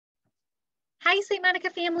Hi, St. Monica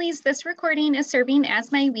families. This recording is serving as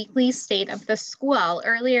my weekly state of the school.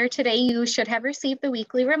 Earlier today, you should have received the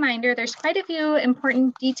weekly reminder. There's quite a few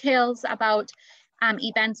important details about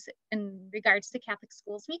events in regards to Catholic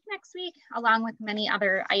Schools Week next week, along with many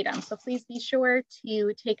other items. So please be sure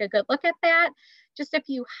to take a good look at that. Just a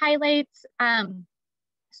few highlights.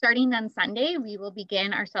 Starting on Sunday, we will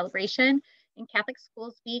begin our celebration in Catholic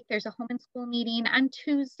Schools Week. There's a home and school meeting on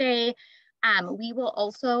Tuesday. We will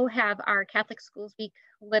also have our Catholic Schools Week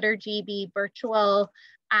liturgy be virtual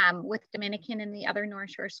with Dominican and the other North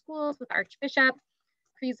Shore schools with Archbishop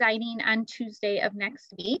presiding on Tuesday of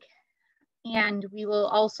next week. And we will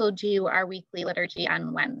also do our weekly liturgy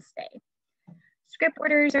on Wednesday. Script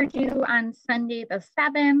orders are due on Sunday the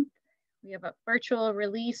 7th. We have a virtual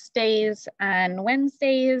release days on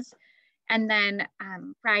Wednesdays. And then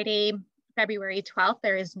Friday, February 12th,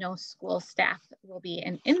 there is no school staff will be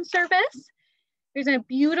in service. There's a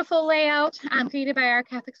beautiful layout created by our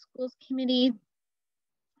Catholic Schools Committee,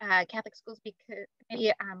 Catholic Schools Week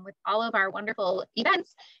Committee with all of our wonderful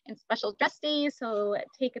events and special dress days. So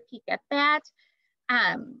take a peek at that.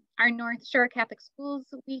 Our North Shore Catholic Schools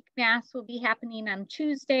Week Mass will be happening on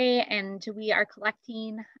Tuesday, and we are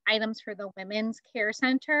collecting items for the Women's Care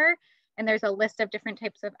Center. And there's a list of different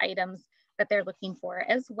types of items that they're looking for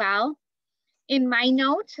as well. In my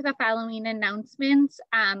note, the following announcements,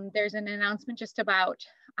 there's an announcement just about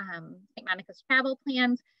St. Monica's travel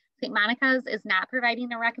plans. St. Monica's is not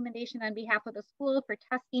providing a recommendation on behalf of the school for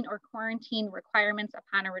testing or quarantine requirements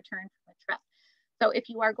upon a return from a trip. So if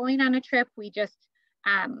you are going on a trip, we just,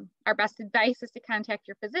 our best advice is to contact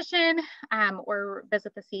your physician or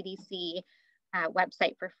visit the CDC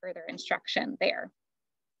website for further instruction there.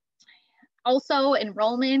 Also,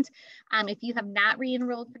 enrollment. If you have not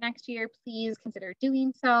re-enrolled for next year, please consider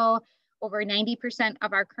doing so. Over 90%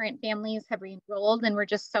 of our current families have re-enrolled, and we're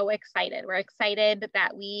just so excited. We're excited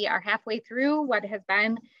that we are halfway through what has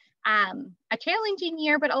been a challenging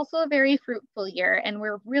year, but also a very fruitful year. And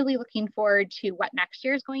we're really looking forward to what next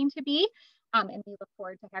year is going to be. And we look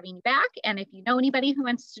forward to having you back. And if you know anybody who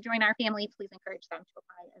wants to join our family, please encourage them to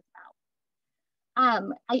apply as well.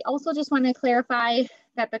 I also just want to clarify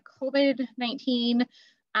that the COVID-19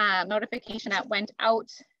 notification that went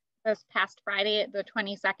out this past Friday, the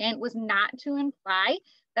 22nd, was not to imply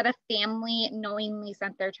that a family knowingly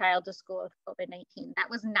sent their child to school with COVID-19. That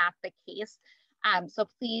was not the case. So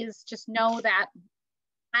please just know that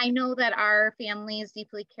I know that our families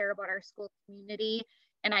deeply care about our school community,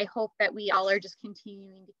 and I hope that we all are just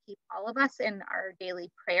continuing to keep all of us in our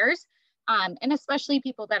daily prayers. And especially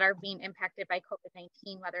people that are being impacted by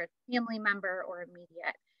COVID-19, whether it's a family member or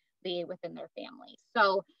immediately within their family.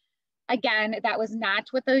 So again, that was not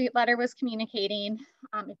what the letter was communicating.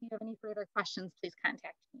 If you have any further questions, please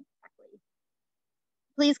contact me directly.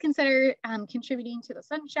 Please consider contributing to the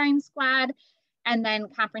Sunshine Squad. And then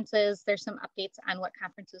conferences, there's some updates on what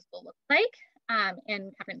conferences will look like.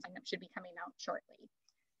 And conference sign-up should be coming out shortly.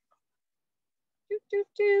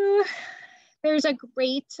 There's a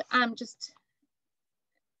great just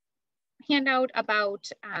handout about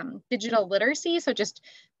digital literacy. So just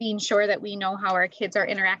being sure that we know how our kids are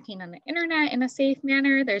interacting on the internet in a safe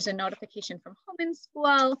manner. There's a notification from home and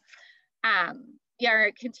school. We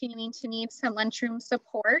are continuing to need some lunchroom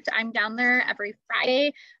support. I'm down there every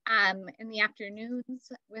Friday in the afternoons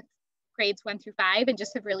with grades 1 through 5 and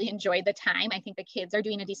just have really enjoyed the time. I think the kids are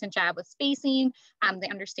doing a decent job with spacing. They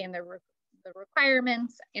understand the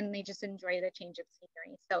requirements and they just enjoy the change of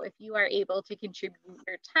scenery. So if you are able to contribute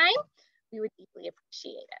your time, we would deeply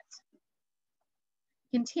appreciate it.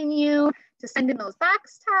 Continue to send in those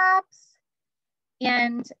box tops,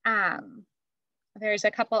 and there's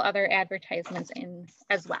a couple other advertisements in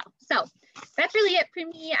as well. So that's really it for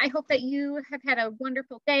me. I hope that you have had a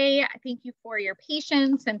wonderful day. I thank you for your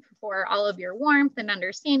patience and for all of your warmth and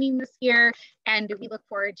understanding this year, and we look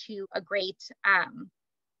forward to a great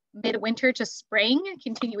midwinter to spring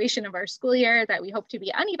continuation of our school year that we hope to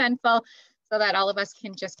be uneventful so that all of us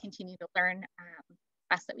can just continue to learn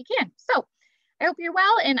best that we can. So I hope you're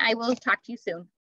well, and I will talk to you soon.